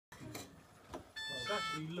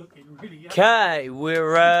Okay,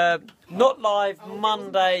 we're not live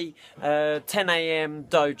Monday, 10 AM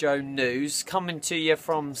Dojo news, coming to you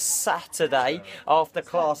from Saturday after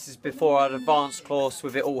classes before our advanced course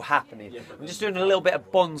with it all happening. I'm just doing a little bit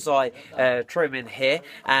of bonsai trimming here,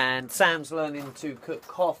 and Sam's learning to cook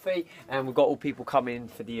coffee, and we've got all people coming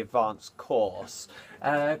for the advanced course.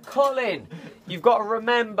 Colin, you've got to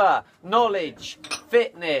remember knowledge,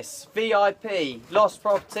 fitness, VIP, lost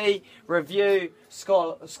property, review,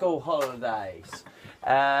 school holidays.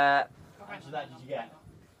 How much of that did you get?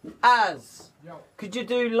 Could you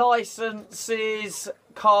do licenses,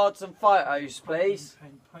 cards and photos, please?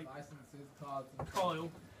 Licenses, cards and Kyle.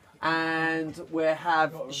 And we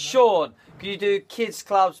have Sean. Could you do kids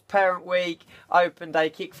clubs, parent week, open day,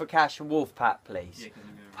 kick for cash and wolf pack, please?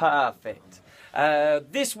 Perfect.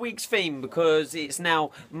 This week's theme, because it's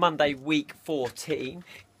now Monday week 14,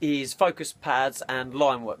 is focus pads and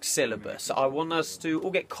Linework syllabus. I want us to all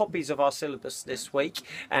get copies of our syllabus this week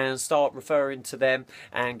and start referring to them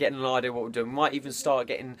and getting an idea of what we're doing. We might even start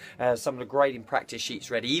getting some of the grading practice sheets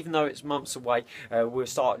ready. Even though it's months away, we'll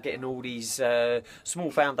start getting all these small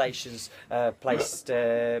foundations placed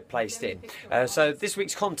in. So this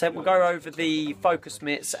week's content, we'll go over the focus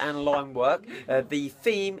mitts and Linework. The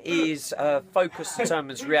theme is focus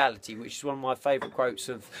determines reality, which is one of my favourite quotes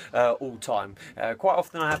of all time. Quite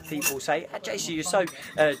often I have people say, JC, you're so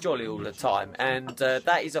jolly all the time, and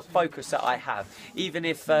that is a focus that I have. Even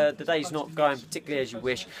if the day's not going particularly as you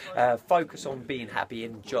wish, focus on being happy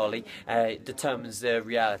and jolly determines the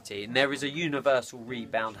reality, and there is a universal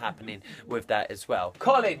rebound happening with that as well.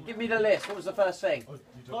 Colin, give me the list. What was the first thing?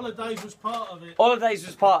 Holidays was part of it. Holidays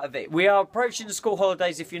was part of it. We are approaching the school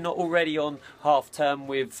holidays if you're not already on half term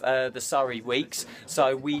with the Surrey weeks.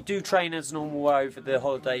 So we do train as normal over the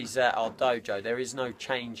holidays at our dojo. There is no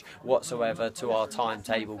change whatsoever to our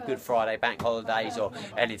timetable, Good Friday, bank holidays or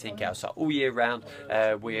anything else. So all year round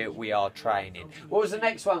we are training. What was the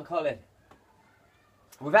next one, Colin?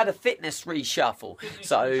 We've had a fitness reshuffle.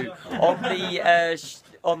 So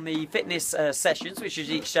on the fitness sessions, which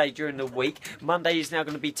is each day during the week, Monday is now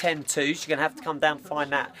going to be 10-2s. You're going to have to come down and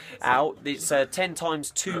find that out. It's 10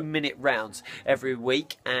 times 2-minute rounds every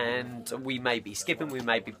week, and we may be skipping, we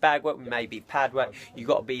may be bag work, we may be pad work. You've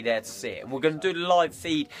got to be there to see it. And we're going to do the live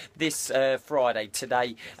feed this Friday,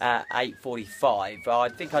 today at 8:45. I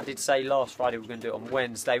think I did say last Friday we're going to do it on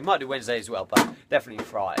Wednesday. We might do Wednesday as well, but definitely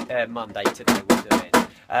Friday, Monday today we'll do it.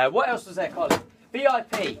 What else was there, Colin?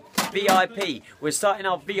 VIP. We're starting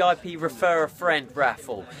our VIP Refer a Friend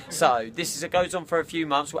raffle. So this goes on for a few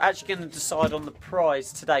months. We're actually going to decide on the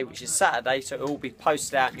prize today, which is Saturday, so it will be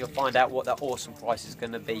posted out and you'll find out what that awesome price is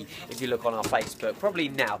going to be if you look on our Facebook. Probably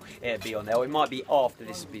now it'll be on there, or it might be after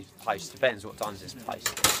this will be posted. Depends what times it's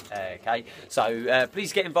posted. Okay, so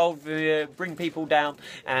please get involved, bring people down,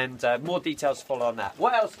 and more details follow on that.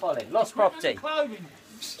 What else, Colin? Lost property.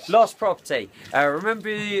 Lost property.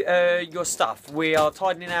 Remember your stuff. We are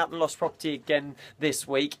tidying out the lost property again this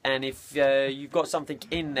week, and if you've got something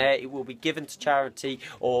in there, it will be given to charity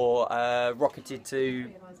or rocketed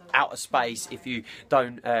to outer space if you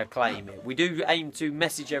don't claim it. We do aim to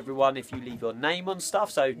message everyone if you leave your name on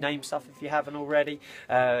stuff, so name stuff if you haven't already.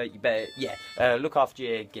 You better, look after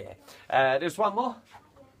your gear. There's one more.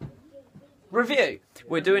 Review.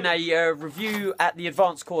 We're doing a review at the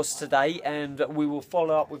advanced course today, and we will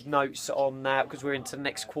follow up with notes on that because we're into the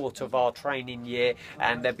next quarter of our training year,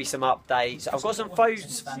 and there'll be some updates. I've got some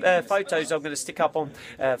photos I'm going to stick up on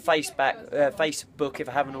Facebook if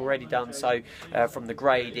I haven't already done so, from the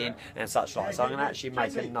grading and such like. So I'm going to actually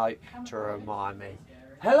make a note to remind me.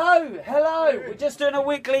 Hello. We're just doing a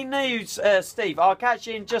weekly news, Steve. I'll catch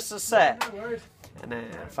you in just a sec. And then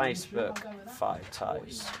Facebook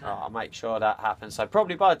photos. I'll make sure that happens. So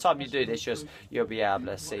probably by the time you do this, you'll be able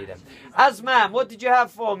to see them. Asman, what did you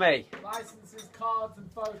have for me? Licenses, cards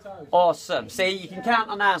and photos. Awesome. See, you can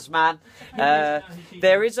count on Asman.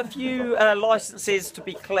 There is a few licenses to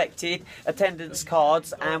be collected, attendance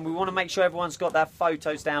cards, and we want to make sure everyone's got their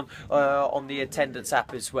photos down on the attendance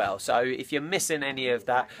app as well. So if you're missing any of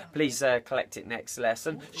that, please collect it next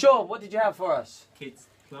lesson. Sean, what did you have for us?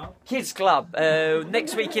 Kids Club.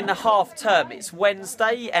 Next week in the half term. It's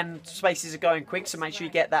Wednesday and spaces are going quick, so make sure you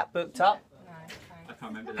get that booked up.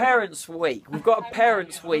 Parents Week. We've got a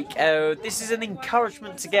Parents Week. This is an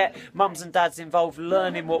encouragement to get mums and dads involved,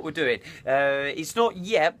 learning what we're doing. It's not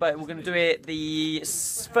yet, but we're going to do it the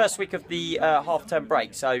first week of the half-term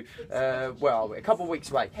break. So, well, a couple of weeks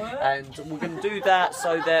away, and we're going to do that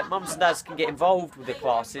so that mums and dads can get involved with the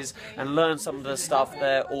classes and learn some of the stuff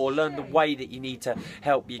there, or learn the way that you need to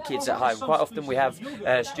help your kids at home. Quite often we have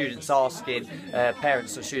students asking,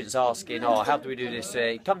 parents or students asking, oh, how do we do this?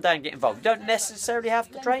 Come down and get involved. You don't necessarily have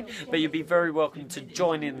to train, but you'd be very welcome to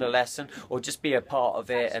join in the lesson or just be a part of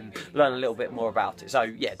it and learn a little bit more about it. So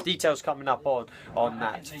yeah, details coming up on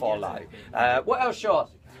that to follow. What else, Sean?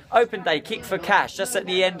 Open day, kick for cash, just at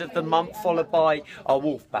the end of the month, followed by our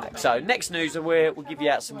wolf pack. So next news, we'll give you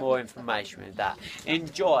out some more information with that.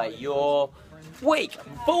 Enjoy your week.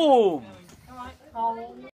 Boom!